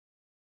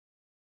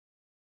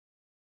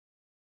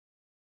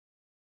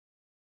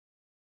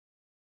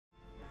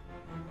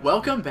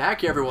Welcome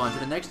back, everyone, to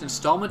the next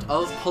installment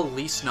of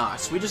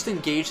Policenauts. We just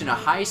engaged in a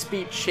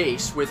high-speed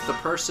chase with the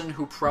person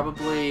who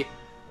probably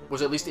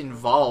was at least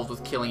involved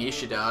with killing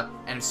Ishida,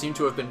 and seemed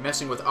to have been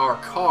messing with our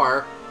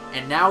car,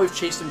 and now we've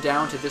chased him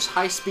down to this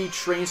high-speed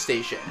train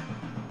station.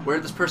 Where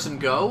did this person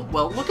go?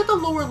 Well, look at the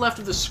lower left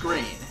of the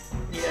screen.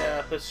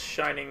 Yeah, this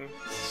shining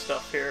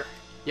stuff here.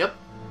 Yep.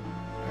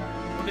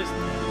 What is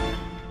that?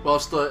 Well,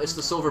 it's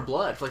the silver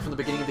blood, like from the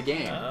beginning of the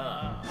game.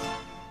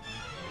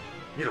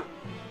 見ろ、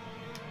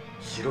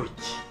白い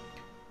血。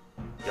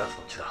奴の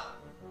血だ。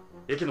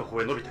駅の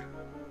方へ伸びてる。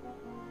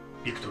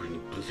ビクトリーに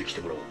分析し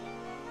てもらおう。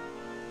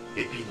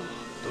エピーノは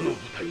どの部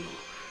隊の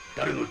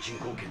誰の人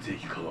工血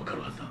液かわか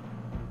るはずだ。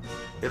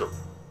エド、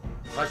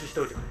採取して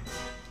おいてく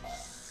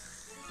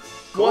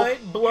れ。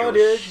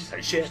White-blooded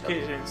check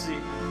agency.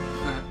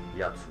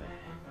 奴め、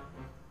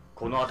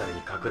この辺り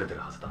に隠れてる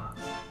はずだ。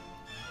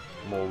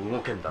もう動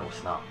けんだろうし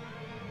な。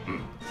う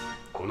ん、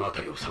この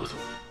辺りを探そう。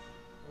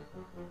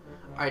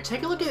 Alright,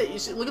 take a look at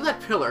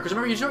that pillar, because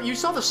remember, you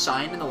saw the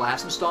sign in the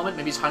last installment,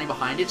 maybe he's hiding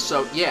behind it,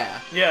 so yeah.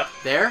 Yeah.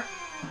 There?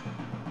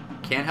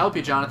 Can't help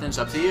you, Jonathan, it's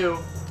up to you.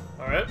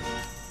 Alright.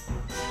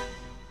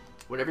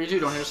 Whatever you do,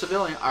 don't hit a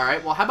civilian.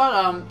 Alright, well how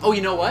about, oh,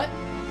 you know what?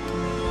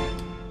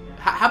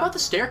 How about the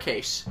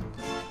staircase?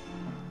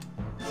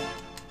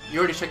 You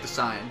already checked the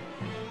sign.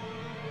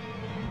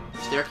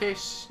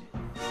 Staircase?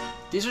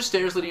 These are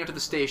stairs leading up to the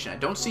station. I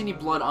don't see any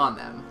blood on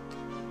them.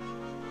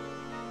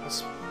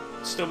 Let's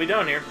still be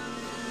down here.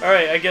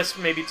 Alright, I guess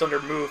maybe it's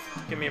under move.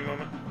 Give me a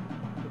moment.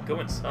 Go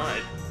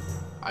inside.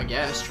 I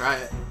guess, try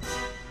it.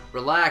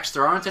 Relax,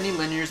 there aren't any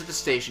linears at the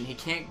station. He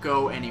can't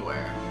go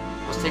anywhere.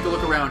 Let's take a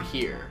look around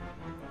here.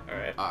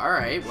 Alright.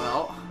 Alright,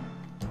 well.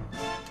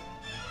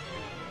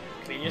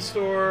 Convenience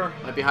store.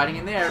 Might be hiding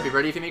in there. Be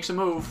ready if he makes a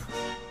move.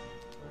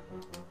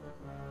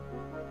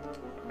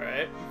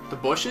 Alright. The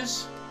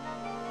bushes?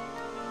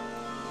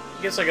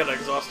 I guess I gotta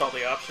exhaust all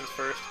the options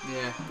first.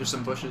 Yeah, there's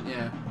some bushes,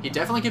 yeah. He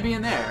definitely could be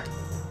in there.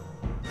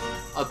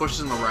 Oh, the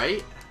bushes on the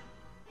right?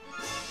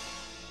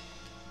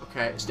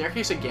 Okay,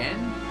 staircase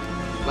again?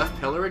 Left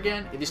pillar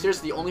again? These stairs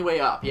are the only way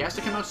up. He has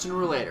to come out sooner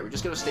or later. We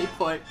just gotta stay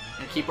put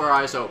and keep our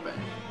eyes open.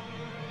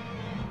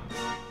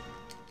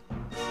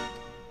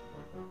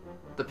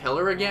 The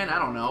pillar again? I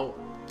don't know.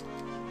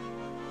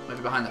 Might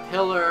be behind the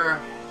pillar.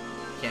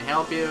 Can't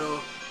help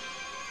you.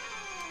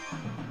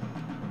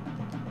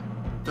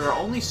 There are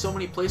only so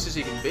many places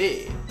he can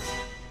be.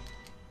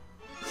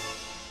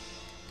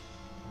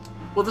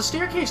 Well, the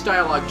staircase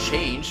dialogue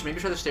changed.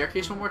 Maybe try the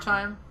staircase one more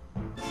time.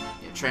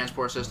 Yeah,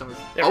 transport system.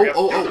 There we go.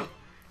 Oh!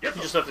 You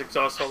just have to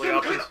exhaust all the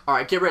options.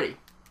 Alright, get ready.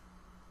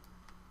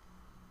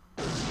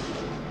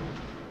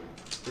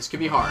 This could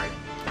be hard.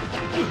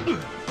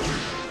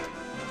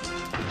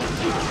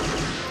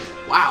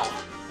 Wow.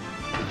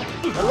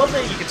 I love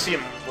that you can see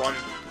him run.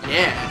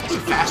 Yeah, it's a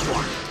fast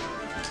one.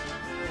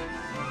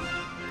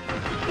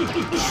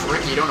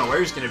 Tricky, you don't know where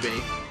he's gonna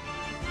be.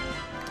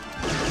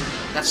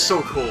 That's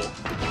so cool.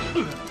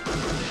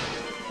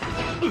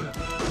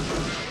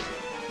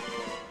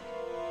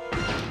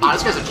 Ah,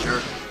 this guy's a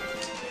jerk.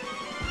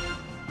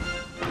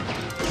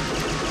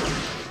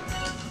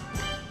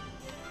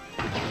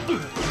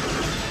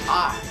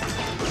 Ah.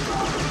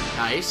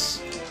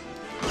 Nice.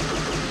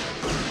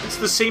 It's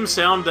the same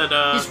sound that,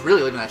 He's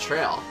really leaving that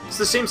trail. It's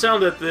the same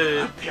sound that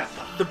the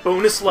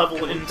bonus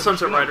level in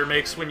Sunset Rider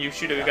makes when you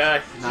shoot a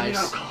guy.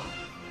 Nice.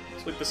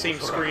 It's like the same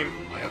scream.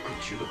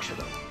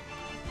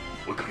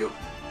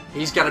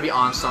 He's gotta be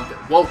on something.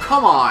 Whoa,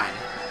 come on!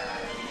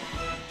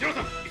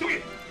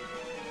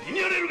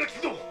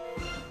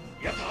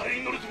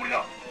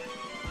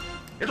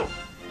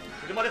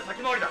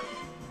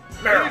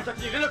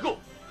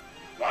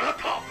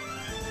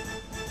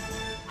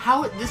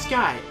 How this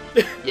guy?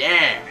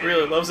 Yeah.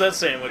 Really loves that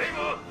sandwich.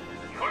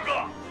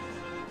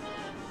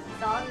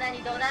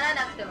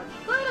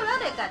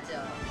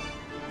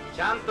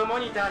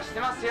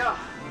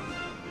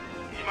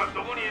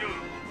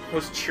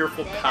 Most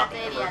cheerful cop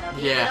ever.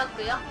 Yeah.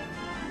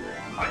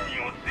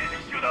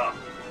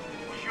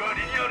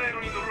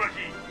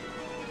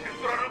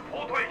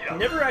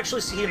 Never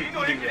actually see him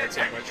eating that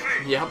sandwich.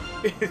 Yep.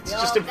 It's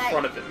just in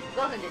front of him.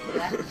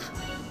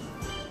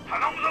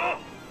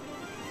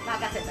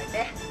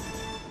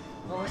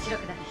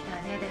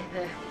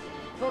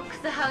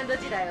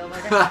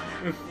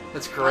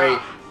 That's great.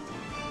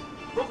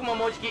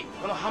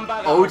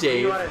 Oh,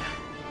 Dave.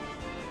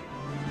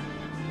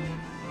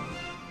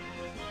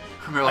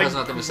 Merle has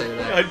nothing to say to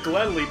that. I'd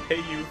gladly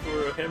pay you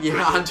for a hamburger.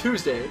 Yeah, on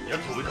Tuesday.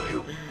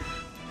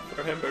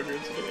 For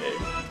hamburgers today.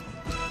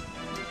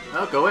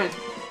 Oh, go in.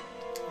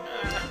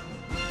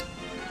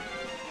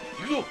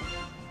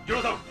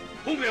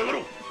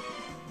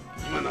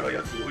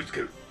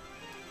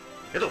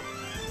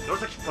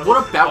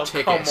 What about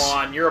tickets? Come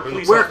on, you're a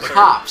police We're officer.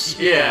 cops.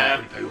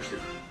 Yeah.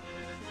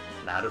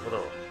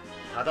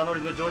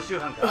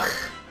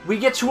 We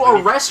get to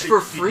arrest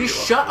for free?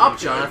 Shut up,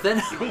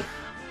 Jonathan.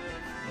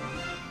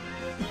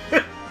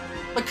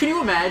 Like, can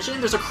you imagine?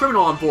 There's a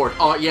criminal on board.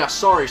 Oh, yeah,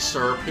 sorry,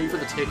 sir. Pay for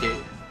the ticket.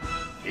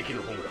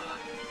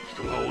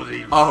 人が大勢い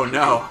る。 Oh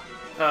no.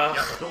 や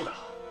つどうだ。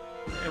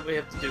 And we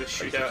have to do a 大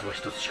切 shootout. は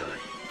一つしかない。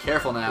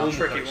 Careful ホ now. ー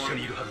ムから一緒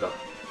にいるはずだ。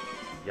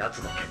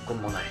奴の結婚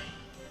もない。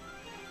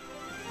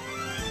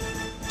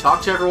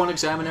 Talk to everyone,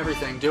 examine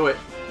everything. Do it.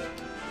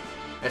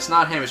 It's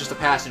not him, it's just a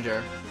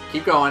passenger.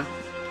 Keep going.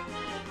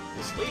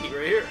 This lady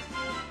right here.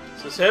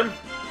 Is this him?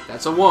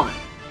 That's a woman.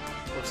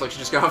 Looks like she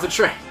just got off the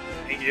train.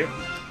 Thank you.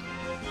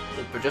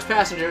 But just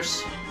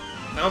passengers.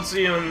 I don't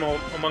see him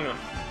among them.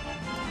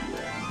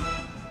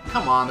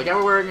 Come on, the guy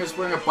we're wearing is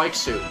wearing a bike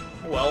suit.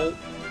 Well,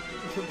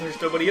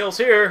 there's nobody else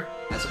here.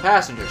 That's a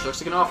passenger. She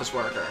looks like an office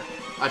worker.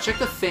 Check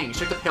the things.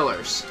 Check the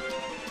pillars.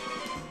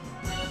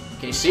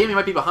 Can you see him? He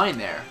might be behind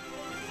there.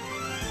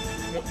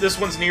 Well, this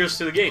one's nearest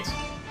to the gates.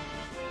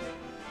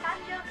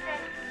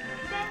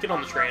 Get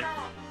on the train.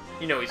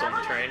 You know he's on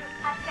the train.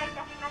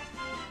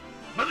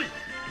 まずい、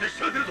列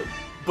車が出るぞ。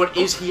 But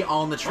is he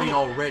on the train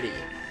already?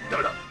 ダ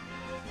メだ。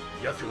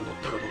奴が乗っ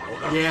たかどうかわ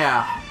からん。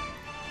 Yeah.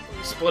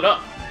 Split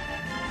up.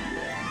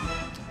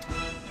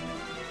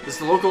 This is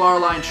the local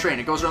R-Line train.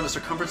 It goes around the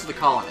circumference of the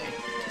colony.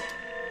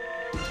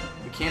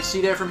 We can't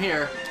see there from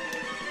here.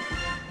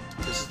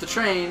 This is the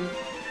train.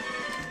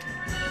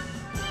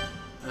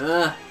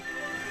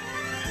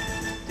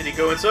 Did he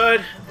go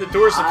inside? The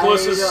door's the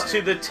closest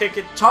to the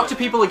ticket. Talk to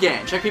people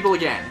again. Check people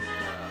again.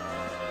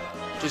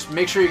 Just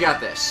make sure you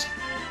got this.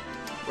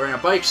 Wearing a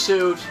bike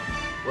suit.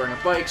 Wearing a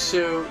bike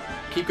suit.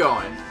 Keep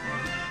going.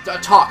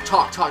 Talk.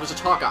 There's a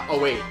talk out. Oh,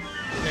 wait.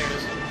 There it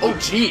is. Oh,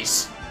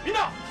 jeez. みん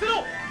な、捨て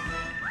ろ。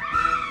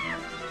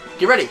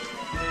 Get ready.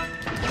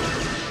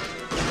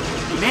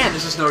 Man,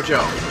 this is no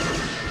joke.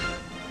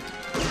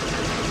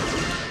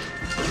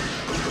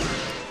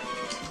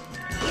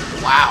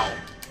 Wow.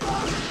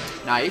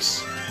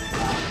 Nice.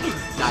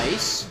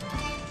 Nice.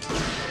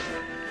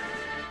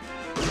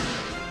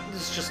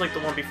 This is just like the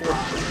one before.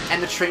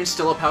 And the train's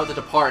still about to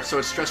depart, so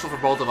it's stressful for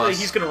both of us.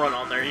 He's gonna run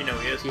on there, you know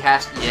he is. He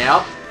has to.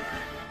 Yep.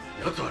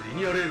 奴は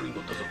リニアレールに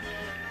乗ったぞ。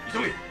急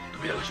げ、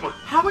扉が閉ま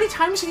る。 How many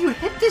times have you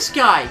hit this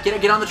guy?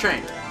 Get on the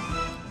train.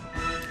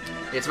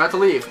 It's about to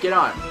leave. Get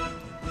on.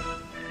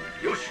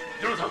 よし、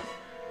ジョナサン。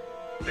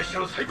列車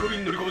の最後尾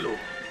に乗り込むぞ。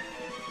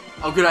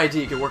 Oh, good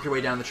idea. You can work your way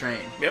down the train.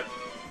 Yep.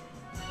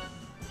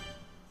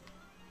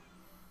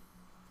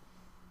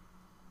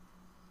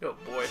 Oh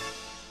boy.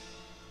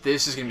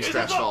 This is gonna be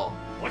stressful.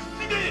 落ち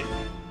着いて。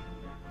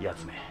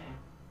奴め、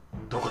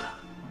どこだ。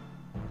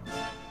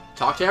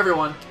 Talk to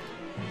everyone.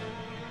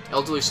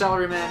 Elderly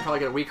salaryman,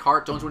 probably got a weak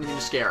heart, don't do anything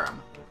to scare him.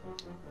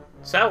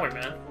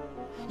 Salaryman.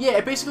 Yeah,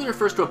 it basically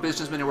refers to a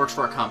businessman who works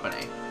for a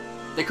company.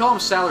 They call him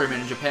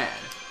salaryman in Japan.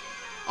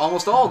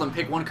 Almost all of them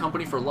pick one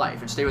company for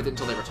life and stay with it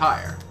until they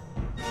retire.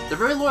 They're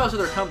very loyal to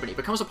their company, it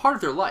becomes a part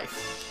of their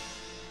life.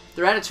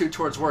 Their attitude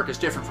towards work is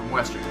different from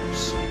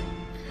Westerners.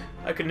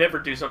 I could never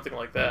do something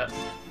like that.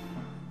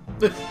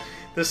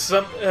 This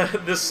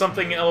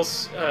something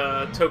else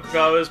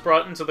Tokugawa has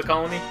brought into the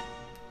colony.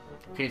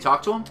 Can you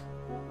talk to him?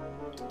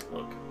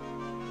 Look.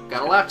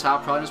 Got a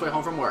laptop, probably on his way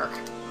home from work.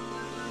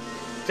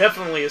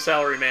 Definitely a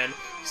salaryman.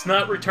 He's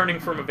not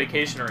returning from a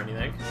vacation or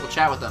anything. We'll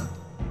chat with them.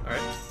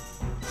 Alright.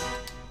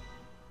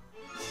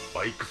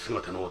 バイク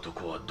姿の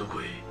男はど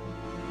こへ。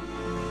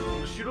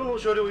後ろの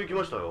車両行き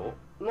ましたよ。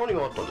何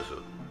があったんです。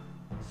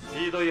スピ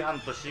ード違反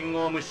と信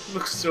号無視。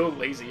 Looks so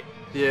lazy.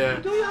 スピ Yeah.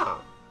 ード違反。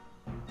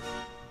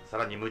さ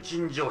らに無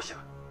賃乗車。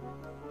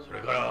そ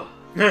れから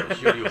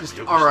年寄りを侮辱し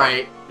た。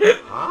 Alright.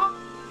 は？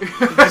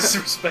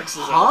 Disrespects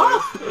his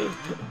Huh? elder.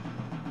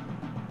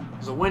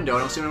 There's a window, I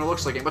don't see what it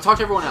looks like, but talk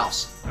to everyone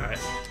else. Alright.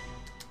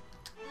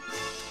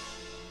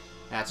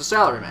 That's a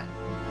salaryman.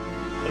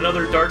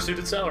 Another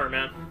dark-suited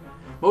salaryman.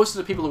 Most of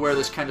the people who wear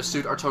this kind of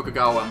suit are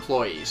Tokugawa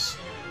employees.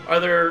 Are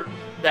there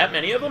that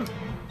many of them?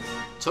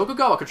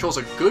 Tokugawa controls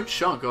a good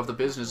chunk of the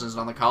businesses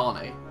on the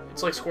colony.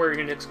 It's like Square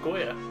Enix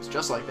Goya. It's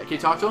just like that. Can you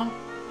talk to him?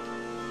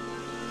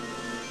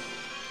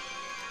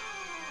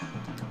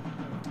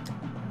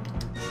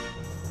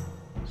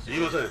 すい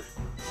ません。え？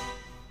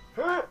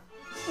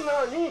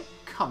何？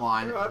 Come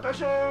on.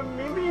 私は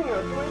耳が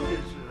遠いんで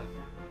す。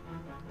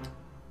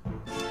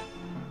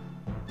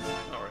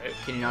 Alright.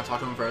 Can you not talk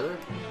to him further?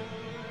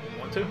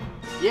 Want to?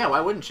 Yeah, why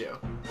wouldn't you?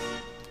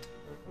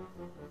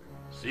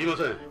 すいま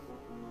せん。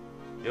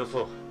よ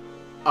そ。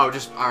 Oh,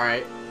 just,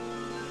 alright.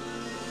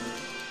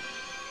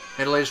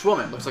 Middle-aged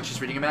woman. Looks like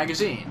she's reading a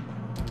magazine.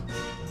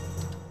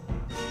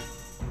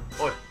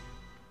 おい。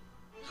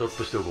そっ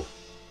としておこ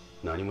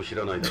う。何も知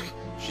らないだろ。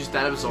 She's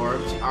that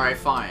absorbed. Alright,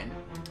 fine.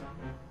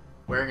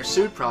 Wearing a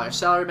suit, probably a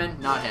salaryman,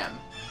 not him.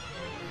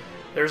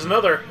 There's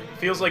another.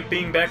 Feels like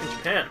being back in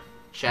Japan.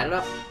 Chat it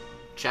up.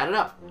 Chat it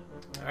up.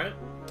 Alright.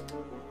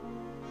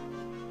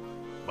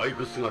 バイ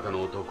ク姿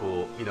の男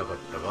を見なかっ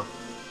たか。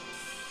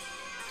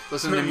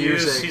 Listen to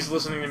music. He's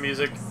listening to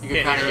music. You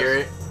can kind of hear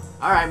it.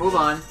 Alright, move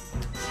on.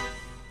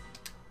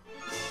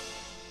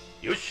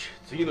 よし、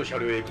次の車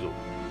両へ行くぞ。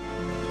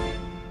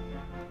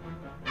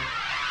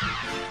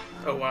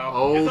 Oh wow.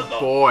 Oh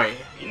boy.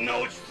 みんな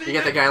落ち着いて。 You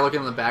get the guy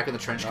looking in the back in the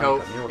trench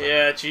coat?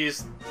 Yeah,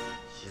 geez.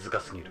 静か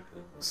すぎる。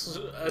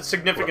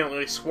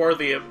 Significantly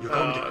swarthier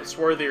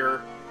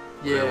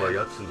Yeah. これ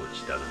は奴の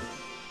血だな。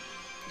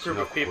血 Group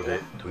が of ここ people. で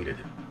途切れて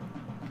る。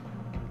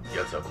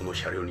奴はこの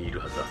車両にいる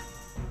はずだ。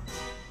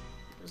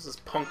 There's this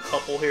punk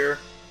couple here.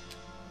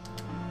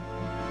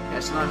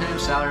 That's not him,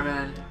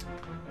 Salaryman.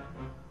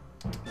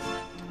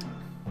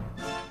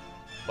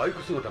 バイ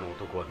ク姿の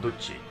男はどっ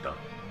ちへ行った？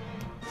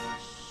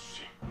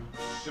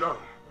知らん。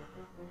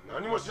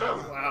何も知らん。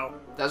 Wow.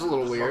 That's a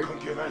little それは weird. 関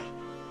係ない。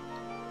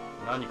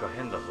何か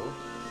変だぞ、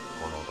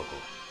この男。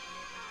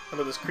 How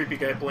about this creepy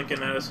guy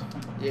blinking at us?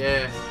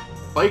 Yeah.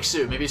 Bike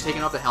suit. Maybe he's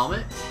taking off the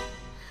helmet?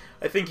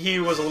 I think he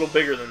was a little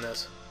bigger than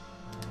this.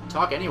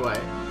 Talk anyway.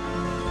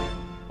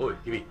 おい、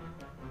君。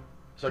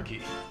さっ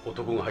き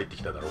男が入って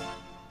きただろ。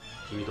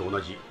君と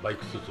同じバイ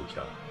クスーツを着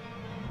た。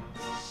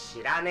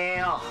知らねえ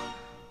よ。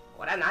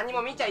俺は何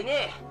も見ちゃいね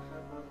え。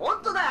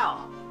本当だよ。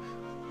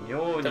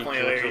妙に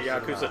Definitely like a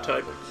Yakuza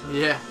type.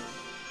 Yeah.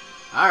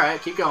 Alright,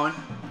 keep going.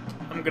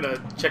 I'm gonna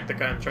check the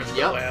guy I'm trying to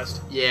Yep. go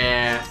last.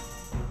 Yeah.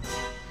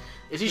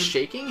 Is he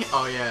shaking?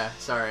 Oh yeah,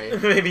 sorry.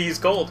 Maybe he's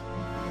cold.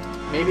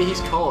 Maybe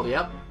he's cold,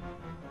 yep.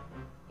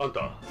 あん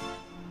た、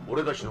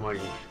俺たちの前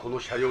にこの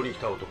車両に来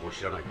た男を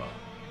知らないか？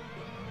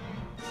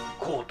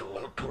コート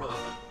を取ら。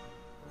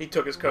 He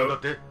took his なんだ coat.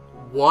 って？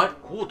 What?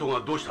 コートが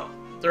どうした？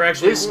 They're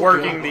actually This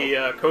working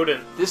guy. the code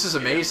in. This is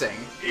amazing.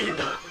 いいん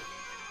だ。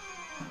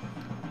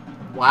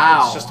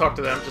 Wow. Let's just talk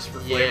to them just for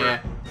flavor.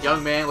 Yeah.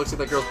 Young man looks like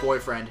that girl's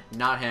boyfriend.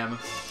 Not him.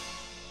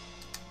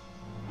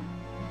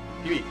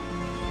 君、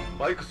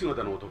バイク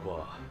姿の男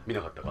は見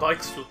なかったか？ Bike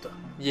suta.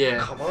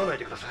 Yeah. 構わない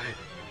でください。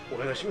お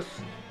願いしま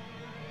す。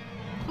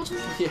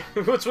 Yeah.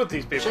 What's with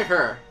these people? Check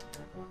her.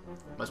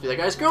 Must be that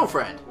guy's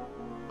girlfriend.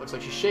 Looks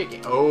like she's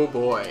shaking. Oh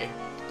boy.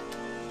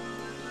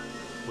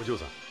 お嬢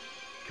さん、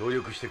協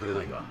力してくれ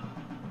ないか？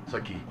さ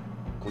っき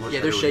この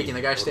Yeah, 車 they're 両 shaking. に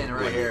The guy's standing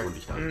男が right 乗り here. 込んで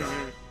きたはずだ。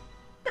 Mm-hmm.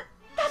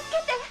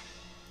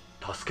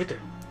 助けて。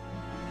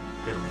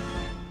けど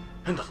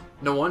変だぞ。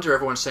 No wonder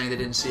everyone's saying they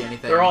didn't see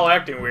anything. They're all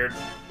acting weird.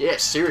 Yeah,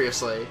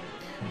 seriously.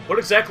 What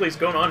exactly is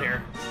going on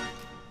here?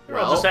 They're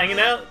all just Well- hanging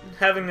out,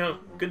 having a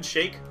good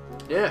shake.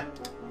 Yeah.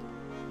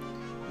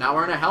 Not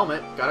wearing a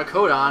helmet. Got a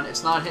coat on.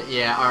 It's not hit.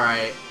 Yeah,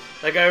 alright.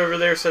 That guy over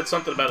there said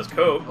something about his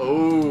coat.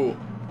 Oh.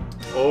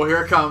 Oh,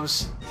 here it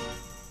comes.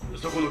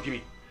 そこの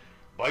君、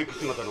バイク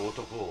姿の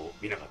男を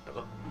見なかった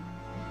か？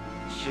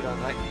知ら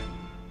ない。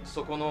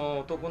そこの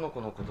男の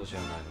子のことじゃ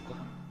ないの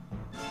か？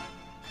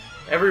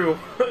 Every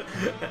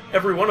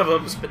one of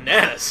them is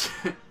bananas.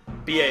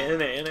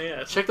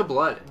 B-A-N-A-N-A-S. Check the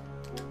blood.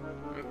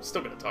 I'm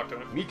still gonna talk to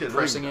him. 見てないん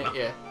Pressing だ it, な。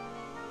 yeah.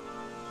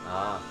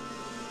 ああ、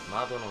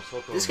窓の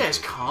外を This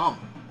guy's calm.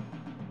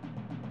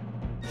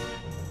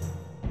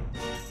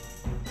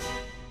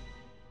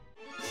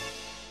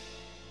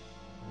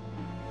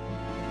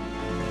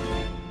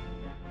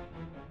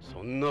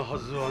 そんなは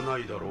ずはな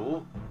いだろう。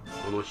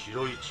この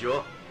白い血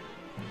は。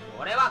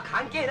俺は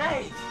関係な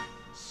い。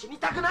死に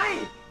たくない。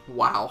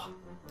 Wow.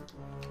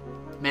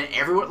 Man,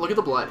 everyone, look at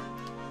the blood.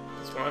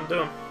 That's what I'm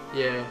doing.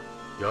 Yeah.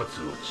 奴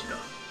の血だ。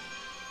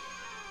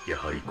や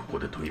はりここ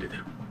で途切れて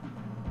る。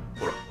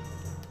ほら、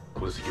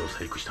痕跡を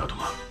細工した跡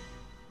がある。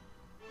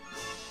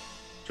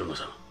ジョナ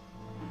サン、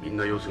みん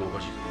な様子がおか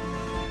しいぞ。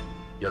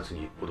奴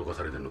に脅か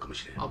されてるのかも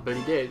しれん。 I'll bet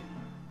he did.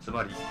 つ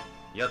まり、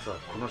奴は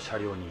この車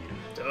両にいる。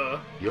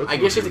 Duh. I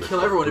guess you have to kill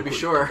everyone to be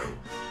sure.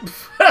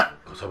 か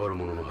さばる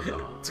もののはずだ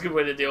な。 It's a good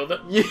way to deal with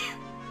it. Yeah.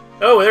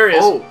 Oh, there he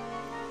is. Oh.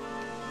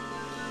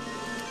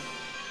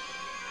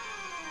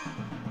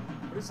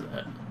 What is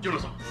that? ジョナ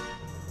サン、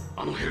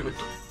あのヘルメッ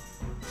ト。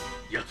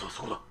奴は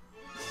そこだ。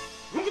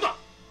動くな。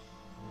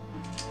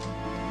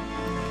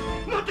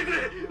待ってくれ。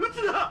撃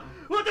つな。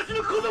私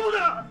の子供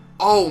だ。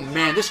 Oh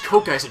man, this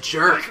coat guy's a バ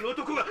イ jerk. クの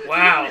男が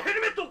Wow. ヘ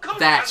ルメットをかぶっ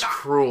てたん That's だ。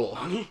 cruel.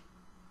 何？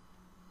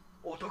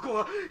男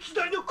は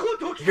左のコー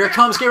トを着て Here it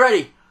comes, get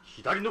ready.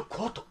 左の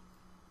コート。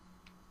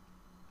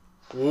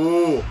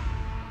 Ooh.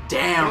 ジョ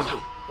Damn. ナサ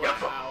ン、や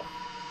つは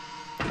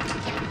Wow.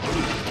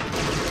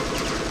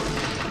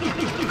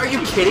 Are you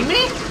kidding me?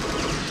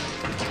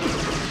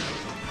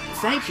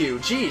 Thank you.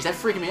 Jeez, that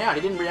freaked me out.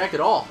 He didn't react at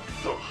all.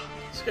 そう。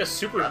 This guy's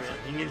Superman.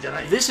 人間じゃ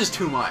ない。 This is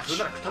too そ much. れ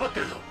ならくたばって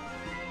るぞ。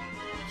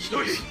ひ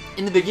どい。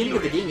 In the beginning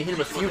of the game, you hit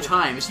him a few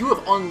times. You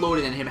have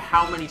unloaded in him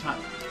how many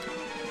times?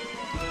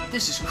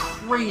 This is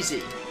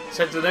crazy. Let's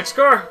head to the next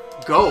car.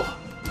 Go.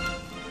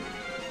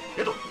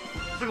 エド、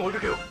すぐ追いか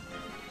けよ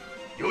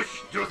う。よし、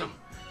ジョナサン、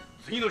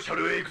次の車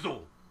両へ行く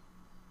ぞ。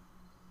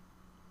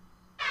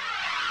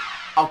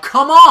 Oh,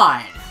 come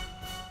on.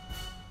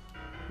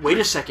 Wait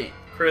a second.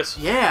 Chris.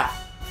 Yeah.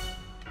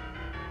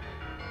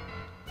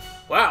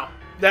 Wow.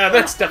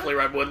 That's definitely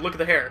Redwood. Look at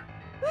the hair.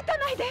 撃た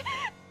ないで助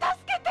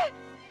けて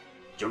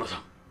ジョナサ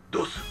ン、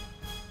どうす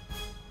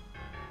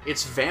る？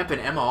 It's Vamp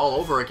and Emma all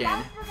over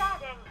again.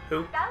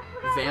 Who?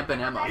 Vamp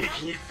and Emma.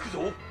 駅に着く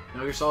ぞ。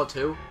 Metal Gear Solid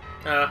 2.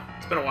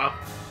 It's been a while.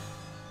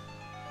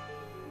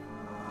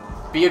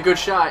 Be a good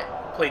shot.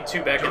 Played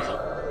 2 back ジョ in ナサン、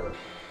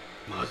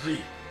まず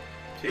い。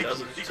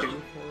 2002 or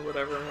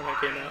whatever when it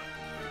came out.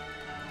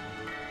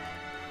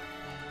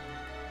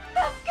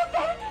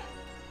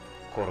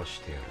 殺し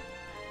てやる。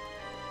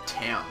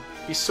 Damn.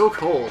 He's so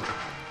cold.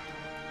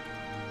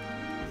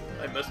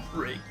 I must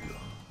break you.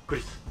 ク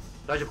リス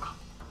大丈夫か？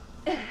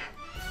ええ、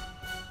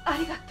あ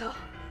りがとう。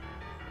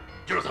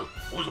ジョナサン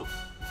追うぞ。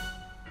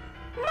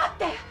待っ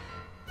て。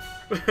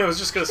 I was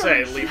just gonna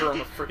say, leave her on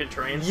the freaking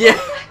train. Yeah,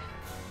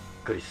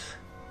 クリス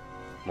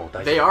もう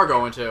大 they 丈 are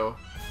going to.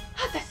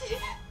 私、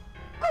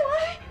怖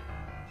い。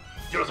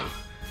夫。ジョナサン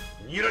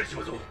逃げられち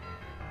まうぞ。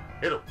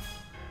エド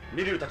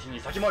ミリュウたちに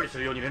先回りす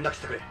るように連絡し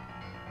てくれ。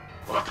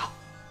分かった。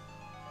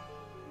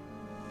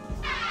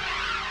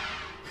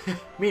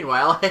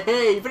 Meanwhile,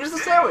 hey, he finished the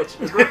sandwich.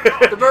 The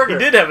He burger.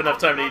 did have enough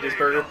time to eat his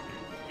burger.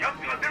 や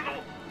つが出るぞ。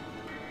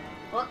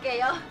オッケー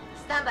よ。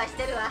スタンバイし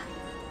てるわ。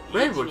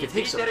 Redwood could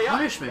take some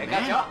punishment,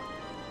 man.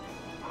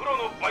 黒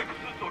のバイクス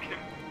ーツを着てる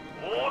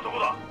大男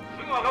だ。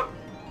すぐわかる。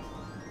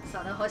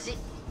その星、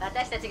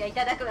私たちがい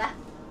ただくわ。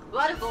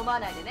悪く思わ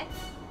ないでね。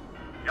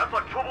やつ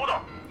は凶暴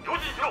だ。用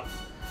心しろ。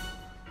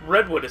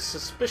 Redwood is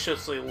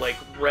suspiciously like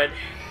red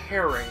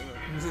herring.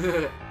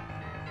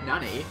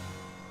 Nani?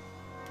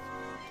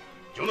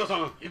 ジョナサ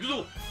ン行く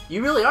ぞ。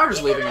 You really are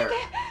just leaving her.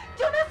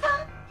 ジョナ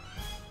サン。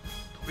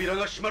扉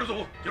が閉まる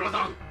ぞ。ジョナ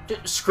サン。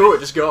 Screw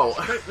it, just go. し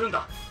っかりするん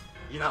だ。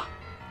いいな。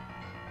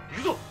行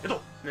くぞエ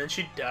ド。 And then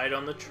she died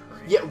on the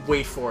train. Yeah,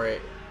 wait for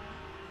it.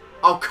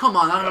 Oh, come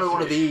on, not another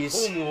one of ホ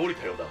these. ームを降り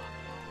たようだ。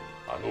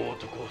あの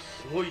男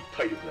すごい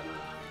体力だな。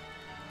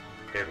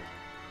エド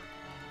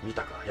見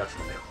たか奴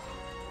の目を。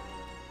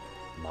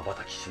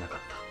瞬きしなかっ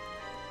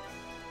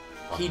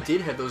た。 He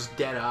did have those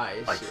dead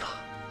eyes. あいつだ。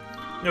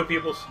 No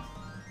pupils.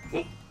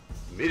 お、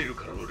メリル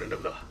からの連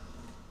絡だ。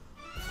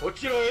こ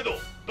ちらエド、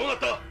どうなっ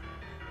た？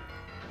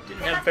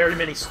 Didn't have very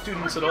many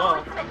students at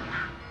all. 決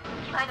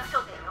まりの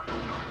焦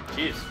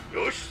点よ。 Jeez.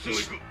 よし、すぐ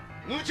行く。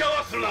無茶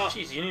はするな。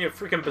 Jeez, you need a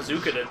freaking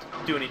bazooka to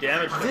do any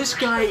damage. This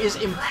guy is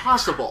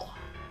impossible.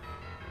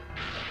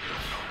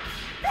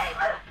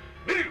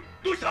 メリル、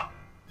どうした？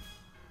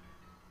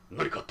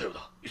何かあったよう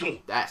だ。急ごう。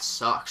 That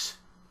sucks.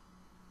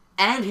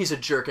 And he's a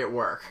jerk at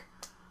work.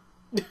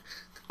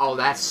 Oh,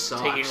 that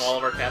Taking sucks. all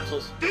of our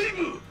capsules. デイ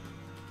ブ。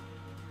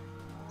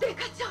デ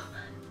カ長、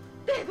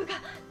デイブが。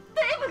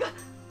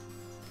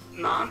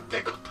なん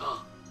てこっ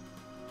た。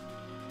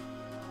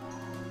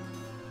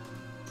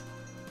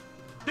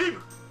デイ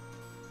ブ。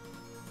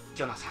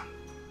ジョナサン、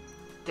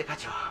デカ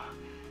長、撃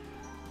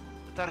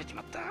たれち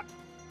まった。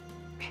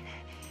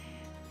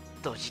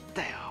ドジっ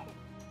たよ。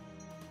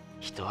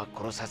人は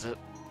殺さず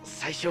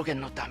最小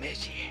限のダメー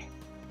ジ。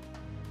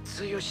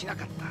通用しな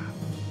かっ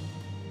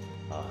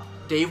た。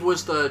 Dave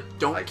was the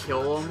don't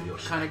kill him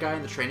kind of guy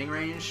in the training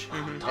range.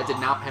 That did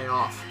not pay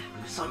off.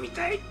 嘘み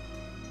たい。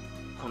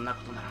こんな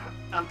ことなら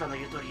あんたの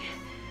言う通り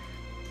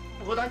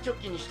防弾チョ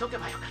ッキにしとけ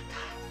ばよかっ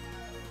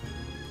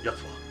た。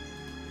奴は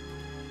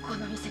こ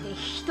の店に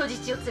人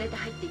質を連れて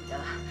入っていった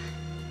わ。あ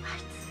い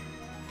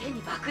つ、手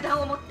に爆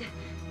弾を持って。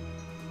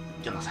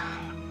ジョナサ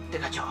ン、デ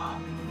カ長、あ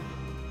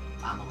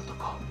の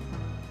男、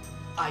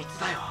あいつ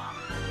だよ。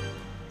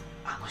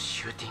あの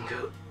シューティン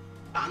グ、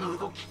あの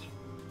動き。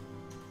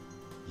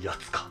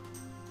奴か。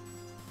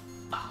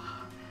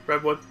あ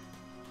Redwood. あ、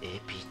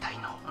AP 隊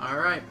の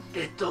Alright.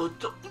 レッドウッ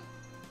ド。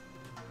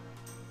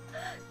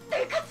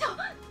デカ長、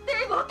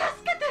デイブを助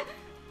けて。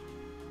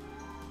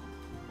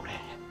俺、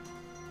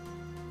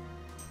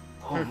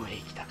ホームへ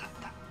行きたかっ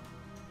た。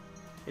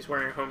 He's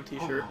wearing a home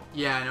t-shirt.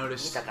 Yeah, I 見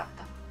noticed. たかっ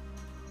た。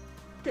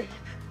デイ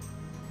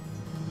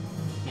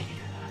メリ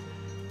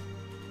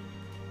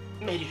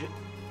ル、メリル、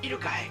いる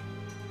かい？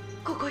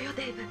ブ、ここよ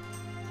デイブ。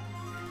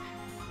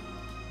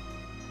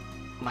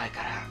前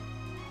から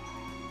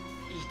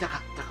言いたか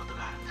ったこと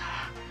があるんだ。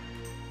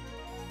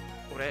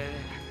俺、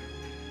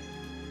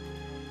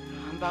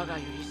ハンバーガー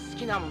より好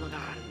きなものが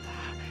あるんだ。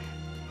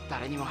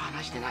誰にも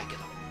話してないけど。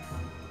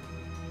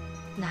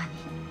何？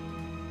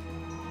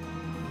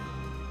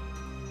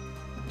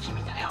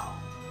君だよ。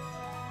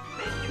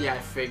 Yeah, I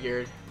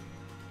figured.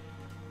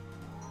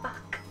 バ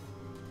カ。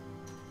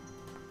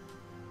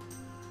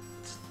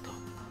ずっと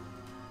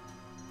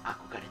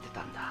憧れて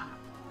たんだ。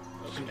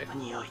君の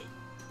匂い、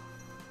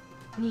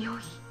匂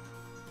い。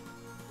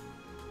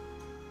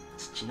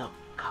土の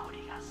香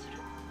りがする。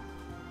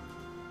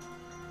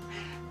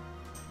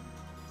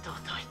とうと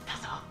う言った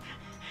ぞ。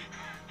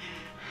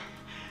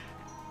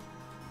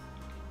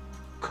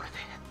これで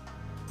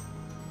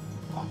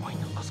思い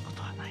残すこ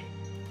とはない。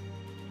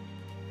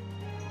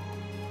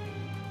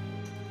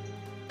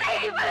デ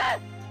イブ。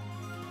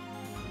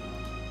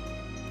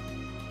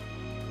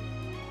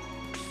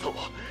くそ。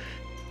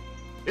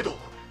エド。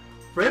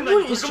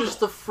 Redwood is just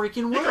the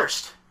freaking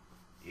worst.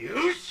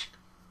 よし。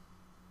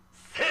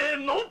せー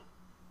の。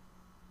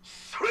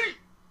それ。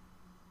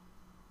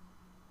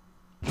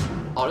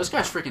 Oh, this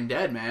guy's freaking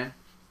dead, man.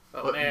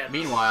 Oh But man.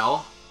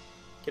 meanwhile,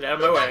 Get out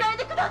of my way. ない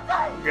でくだ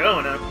さい。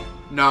 Go now.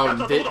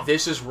 no,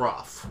 this is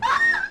rough.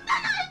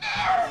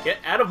 Get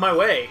out of my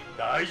way.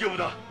 大丈夫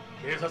だ。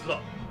警察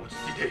だ。落ち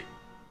着いて。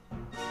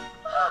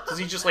 Does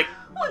he just like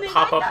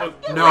pop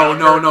up? No,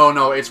 no, no,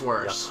 no, it's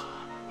worse.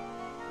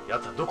 や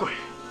つはどこへ？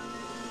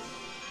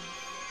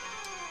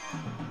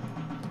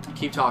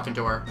 Keep talking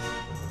to her.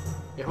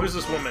 Yeah, Who's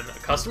this woman? A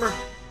customer?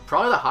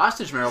 Probably the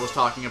hostage Meryl was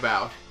talking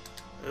about.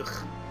 Ugh.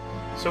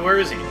 So where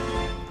is he?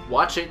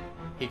 Watch it.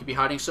 He could be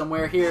hiding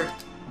somewhere here.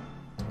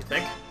 You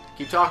think?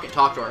 Keep talking.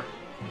 Talk to her.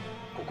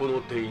 ここ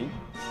の店員？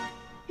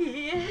い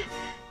いえ、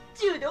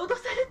銃で脅さ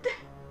れて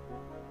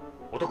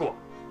男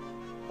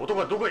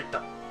はどこへ行っ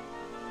た？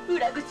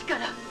裏口か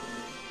ら。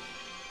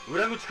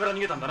裏口から逃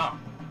げたんだな。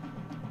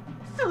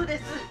そうで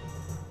す。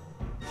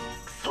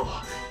くそ。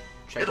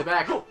 Check the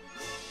back. Go.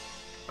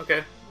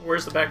 Okay,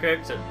 where's the back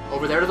exit?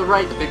 Over there to the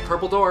right, the big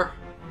purple door.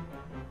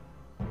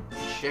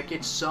 Check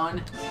it,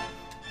 son.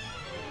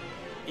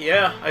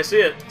 Yeah, I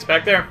see it. It's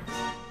back there.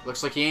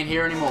 Looks like he ain't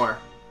here anymore.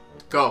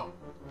 Go.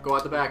 Go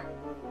out the back.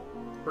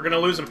 We're gonna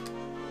lose him.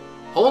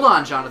 Hold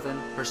on, Jonathan.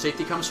 Her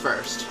safety comes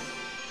first.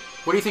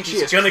 What do you think she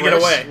is? She's gonna get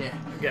Chris? away.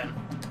 Yeah. Again.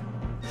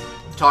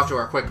 Talk to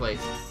her quickly.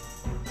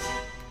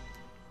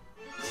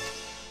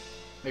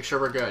 Make sure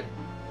we're good.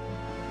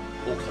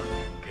 奥さん、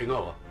怪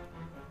我は？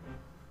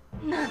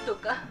なんと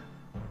か。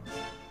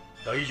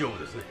大丈夫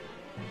ですね。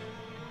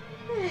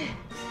え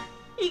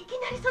え、いき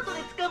なり外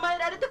で捕まえ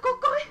られてこ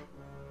こ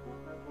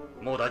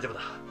へ。もう大丈夫だ。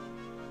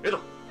エド、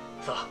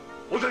さあ、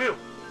追いかけよう。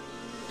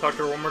 Talk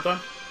to her one more time.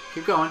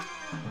 Keep going.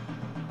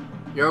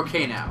 You're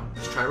okay now.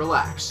 Just try to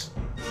relax.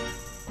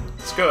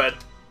 Let's go ahead.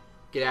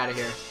 Get out of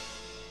here.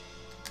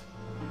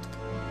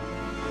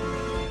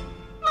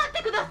 待っ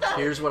てくださ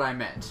い。 Here's what I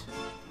meant.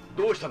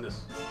 どうしたんで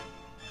す？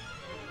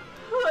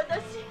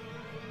私。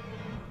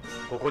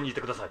ここにい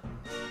てくださ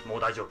い。もう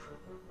大丈夫。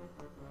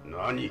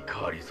何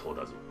かありそう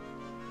だぞ。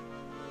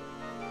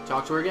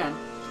 Talk to her again.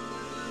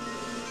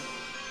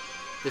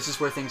 This is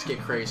where things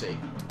get crazy.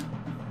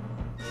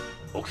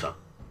 奥さん、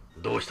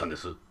どうしたんで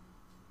す？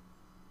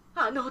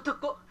あの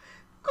男、こ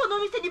の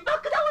店に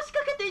爆弾を仕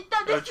掛けていっ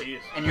たん Oh です。 jeez.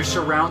 And you're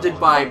surrounded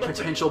by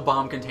potential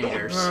bomb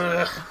containers.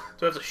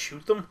 Do I have to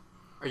shoot them?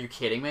 Are you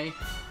kidding me?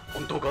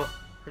 本当か？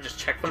 Or just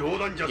check them? 冗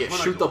談じゃ済 Yeah, ま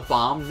ない shoot the ぞ。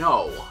 bomb?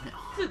 No.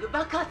 すぐ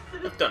爆発す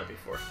る。 I've done it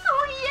before. そうい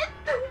え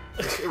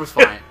It was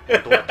fine.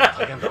 どうやって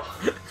大変だ。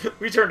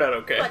 We turned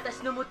out okay.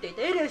 私の持ってい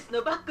たエレス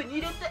のバッグに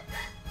入れて、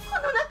こ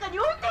の中に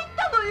置いていっ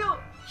たのよ。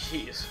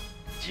Jeez.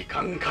 時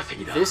間稼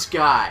ぎだ。 This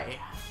guy.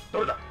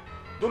 どれだ？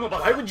どのバ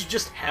カ Why would you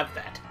just have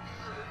that?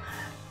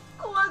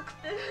 怖く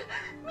て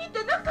見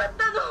てなかっ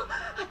たの。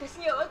私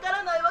にはわか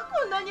らないわ、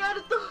こんなにあ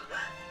ると。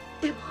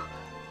でも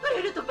触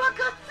れると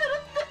爆発す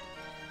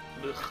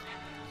るって。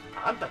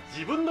 Ugh. あんた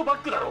自分のバ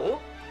ッグだ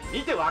ろ？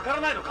見てわか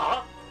らないの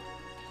か？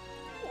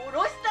お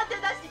ろしたて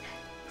だし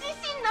自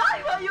信な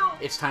いわよ。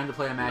 It's time to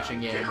play a matching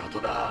って game. こと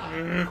だ。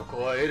うんこ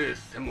こは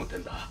LS 専門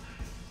店だ。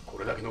こ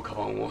れだけのカ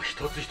バンを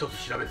一つ一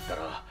つ調べてた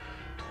ら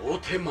到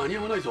底間に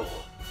合わないぞ。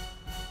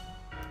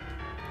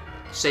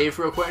 Save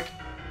real quick.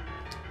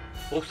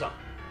 奥さん、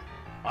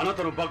あな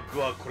たのバッグ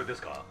はこれで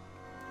すか？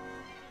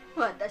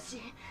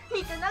私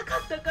見てなか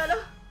ったから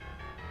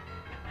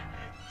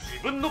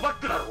自分のバ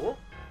ッグだろ？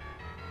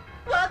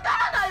わか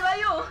らないわ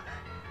よ。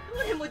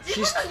どれも自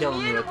She's 分の killing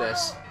に見え me る with もの。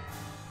 this.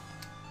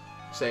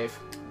 Save.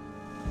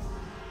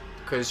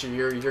 Because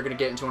you're gonna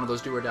get into one of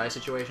those do or die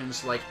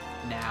situations, like,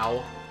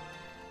 now.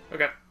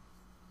 Okay.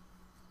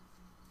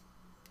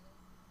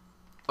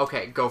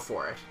 Okay, go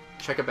for it.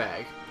 Check a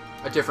bag.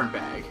 A different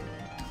bag.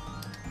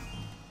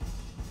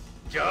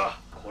 じゃあ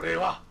これ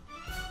は？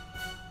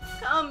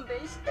勘弁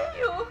して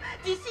よ。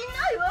自信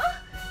ないわ。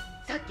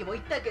さっきも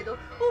言ったけど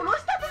おろ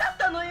したてだっ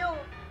たのよ。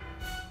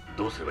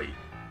どうすればいい？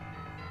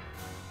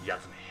や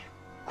つめ、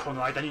こ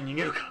の間に逃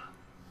げるか。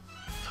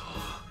そう、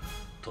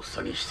とっ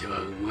さにして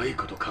はうまい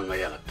こと考え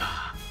やがっ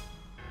た。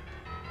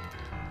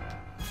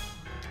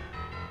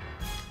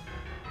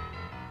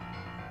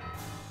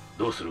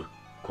どうする？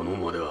この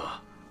ままで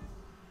は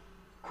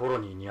コロ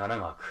ニーに穴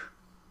が開く。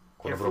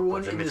このブロックは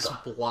Everyone 全 in 滅 this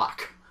だ。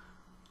 block.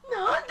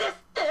 なんですっ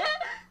て？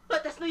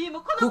私の家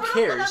もこ Who のブロック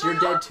cares? な You're の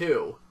dead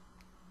よ。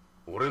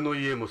 too. 俺の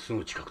家もす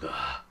ぐ近く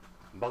だ。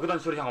爆弾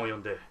処理班を呼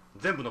んで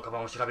全部のカバ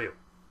ンを調べよ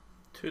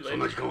う。 Too そん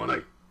な late. 時間はな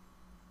い。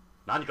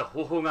何か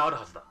方法がある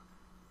はずだ。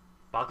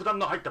爆弾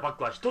の入ったバッ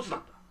グは一つなん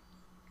だ。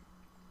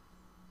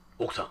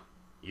奥さ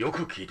ん、よ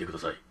く聞いてくだ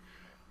さい。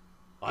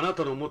あな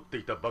たの持って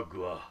いたバッ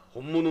グは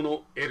本物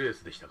の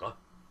LS でしたか？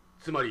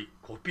つまり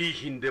コピー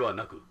品では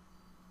なく。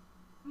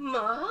ま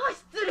あ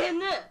失礼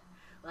ね。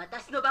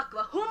私のバッグ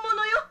は本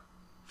物よ。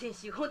先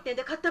週本店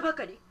で買ったば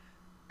かり。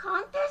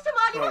鑑定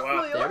書もあり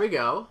ますの There よ。 we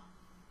go.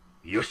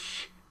 よ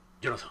し、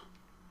ジョナさ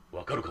ん、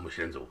わかるかも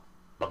しれんぞ。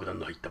爆弾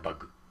の入ったバッ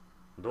グ。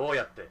どう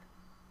やって？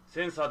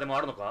センサーでも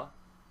あるのか？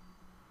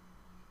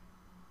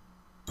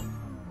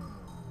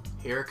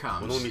 Here it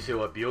この comes. 店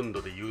はビヨン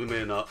ドで有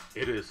名な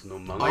LS の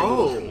まがいも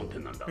の専門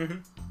店なんだ。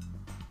Mhm.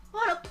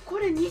 あら、こ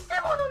れ偽物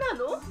な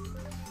の？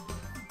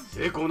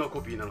精巧な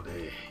コピーなの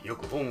で、よ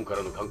くホームか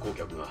らの観光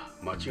客が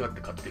間違っ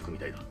て買っていくみ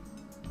たいだ。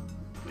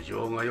苦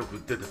情がよ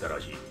く出てたら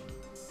しい。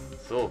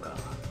そうか。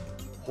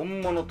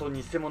本物と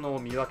偽物を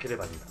見分けれ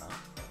ばいいんだな。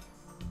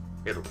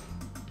エド、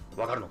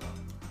わかるのか？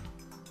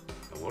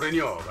俺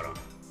にはわからん。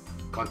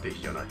鑑定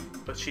士じゃない。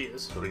 But she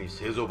is. それに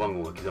製造番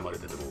号が刻まれ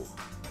てても、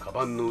カ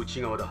バンの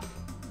内側だ。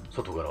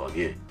外からは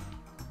見えん。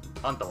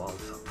あんたは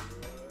奥さん。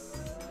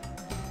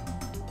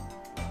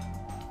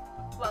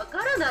わ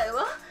からない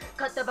わ。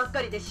買ったばっ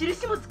かりで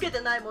印もつけ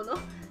てないもの。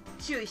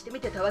注意して見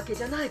てたわけ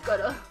じゃないか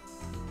ら。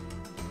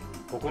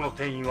ここの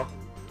店員は？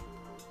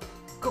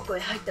ここへ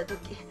入った時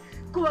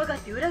怖がっ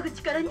て裏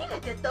口から逃げ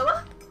てった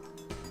わ。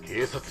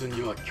警察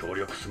には協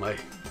力すまい。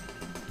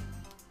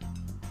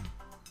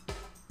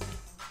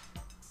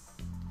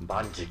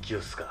万事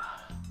休す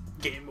か。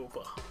ゲームオー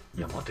バー。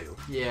いや待てよ。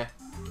Yeah.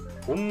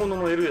 本物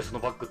の LS の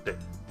バッグって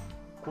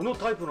この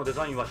タイプのデ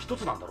ザインは一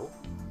つなんだろ？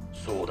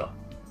そうだ。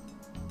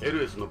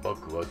LS のバ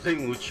ッグは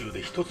全宇宙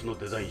で一つの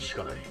デザインし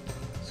かない。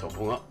そ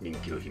こが人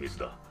気の秘密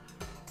だ。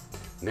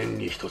年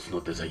に一つ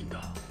のデザイン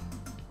だ。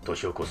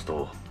年を越す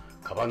と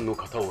カバンの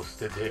型を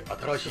捨てて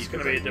新しい It's デ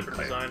gonna ザ be イ a ンに different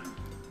変える。 design.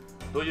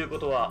 というこ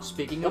とは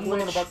Speaking 本 of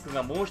物の which, バッグ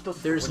がもう一つ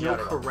ここ there's にあ no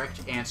れば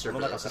correct answer こ for の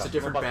中 this. か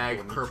It's ら a この different バッ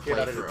bag グを per 見つけ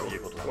られると playthrough. い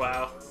うことだ。 Wow.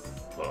 あ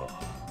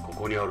あ、こ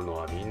こにあるの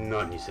はみん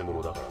な偽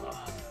物だから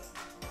な。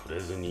触れ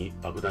ずに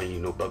爆弾入り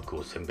のバッグ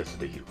を選別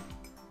できる。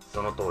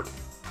その通り。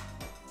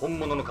本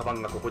物のカバ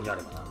ンがここにあ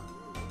ればな。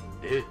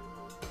で、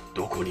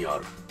どこにあ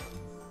る？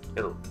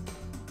けど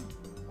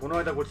この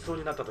間ごちそう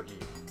になった時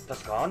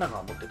確かアナ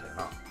が持ってたよ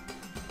な。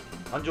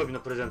誕生日の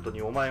プレゼント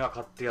にお前が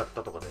買ってやっ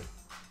たとかで。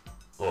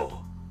あ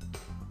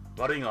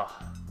あ、悪いが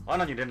ア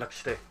ナに連絡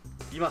して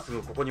今す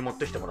ぐここに持っ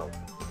てきてもらおう。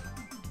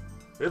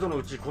江戸の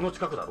うちこの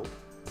近くだろ？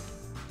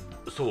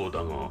そう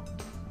だが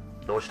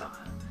どうした？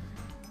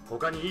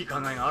他にいい考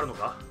えがあるの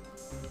か？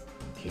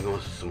気が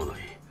進まない。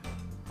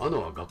アナ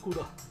は学校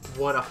だ。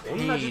 What a こ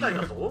んな事態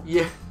だ pain. ぞ。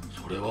 Yeah.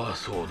 それは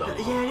そうだが。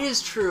 Yeah, it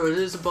is true.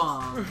 It is a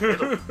bomb. 江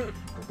戸、こ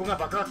こが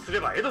爆発すれ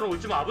ば江戸のう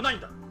ちも危ない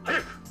んだ。早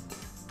く。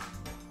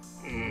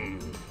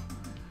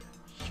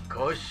し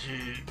かし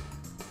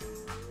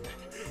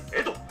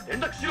江戸、連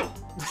絡しろ。バ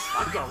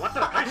ッグが終わった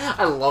ら返す。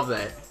 I love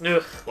that.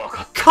 Ugh. 分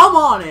かっ Come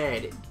on,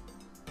 Ed.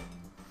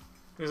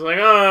 He's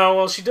like, oh,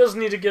 well, she does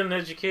need to get an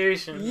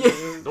education.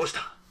 Yeah. どうした？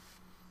た。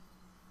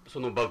そ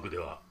のバッグで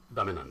は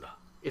ダメなんだ。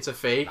 It's a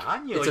fake.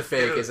 何を It's 言 a って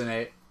る？ fake,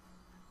 isn't it?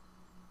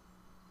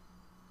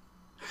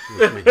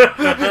 娘に Here's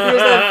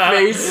that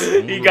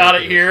face. He got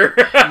it here.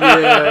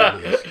 Yeah.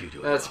 安給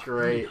料は That's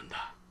great. 無理なん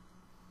だ。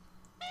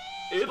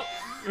江戸、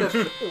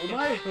お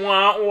前。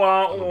 Wah,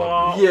 wah,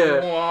 wah,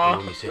 Yeah. こ wah.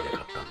 の店で買っ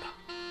たんだ。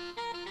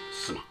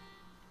すまん、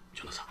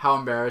ジョナサン。 How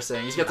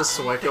embarrassing. He's got the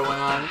sweat going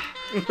on.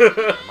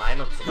 お前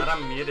のつまら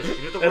ん見えで死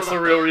ぬところ That's だ the っ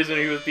た。 real reason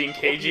he was being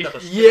大き cagey. いだと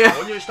して Yeah.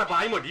 購入した場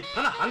合も立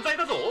派な犯罪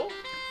だぞ。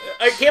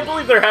 I can't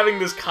believe they're having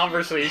this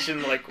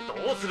conversation. Like, ど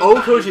うするん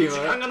だ？ Kojima. 時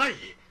間がない。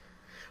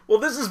 well,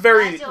 this is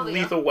very That's all we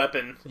Lethal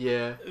Weapon.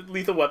 Yeah.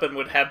 Lethal Weapon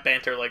would have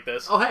banter like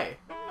this. Oh, hey.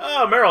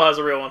 Oh, Meryl has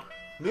a real one.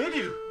 メ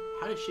リル。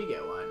 How did she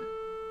get one?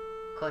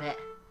 これ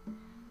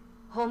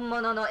本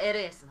物の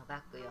LS のバ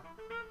ッグよ。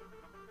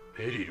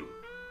メリル、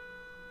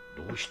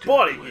どうして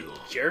Buddy, お前 you が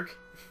jerk.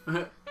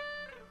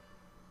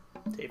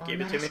 Dave gave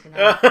it 女 to ら me. しく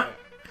ないって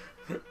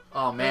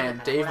Oh,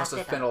 man. Dave must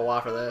have spent a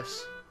lot for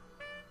this.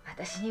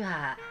 私に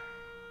は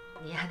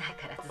似合わない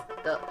からずっ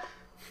と。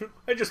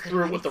 I just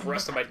threw it with the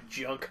rest of my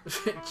junk.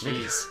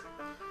 Jeez.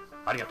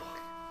 ありがと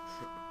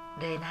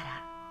う。例な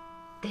ら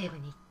デーブ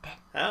に言って。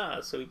 Ah,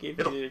 so he gave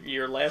you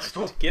your last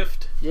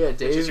gift. Yeah,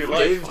 is your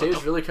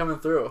Dave's really coming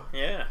through.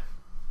 Yeah.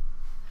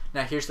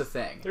 Now, here's the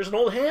thing. There's an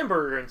old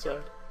hamburger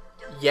inside.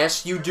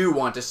 Yes, you do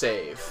want to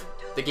save.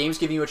 The game's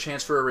giving you a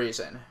chance for a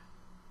reason.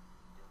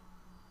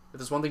 If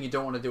there's one thing you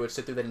don't want to do, it's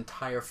sit through that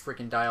entire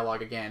freaking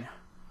dialogue again.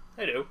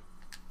 I do.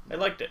 I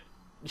liked it.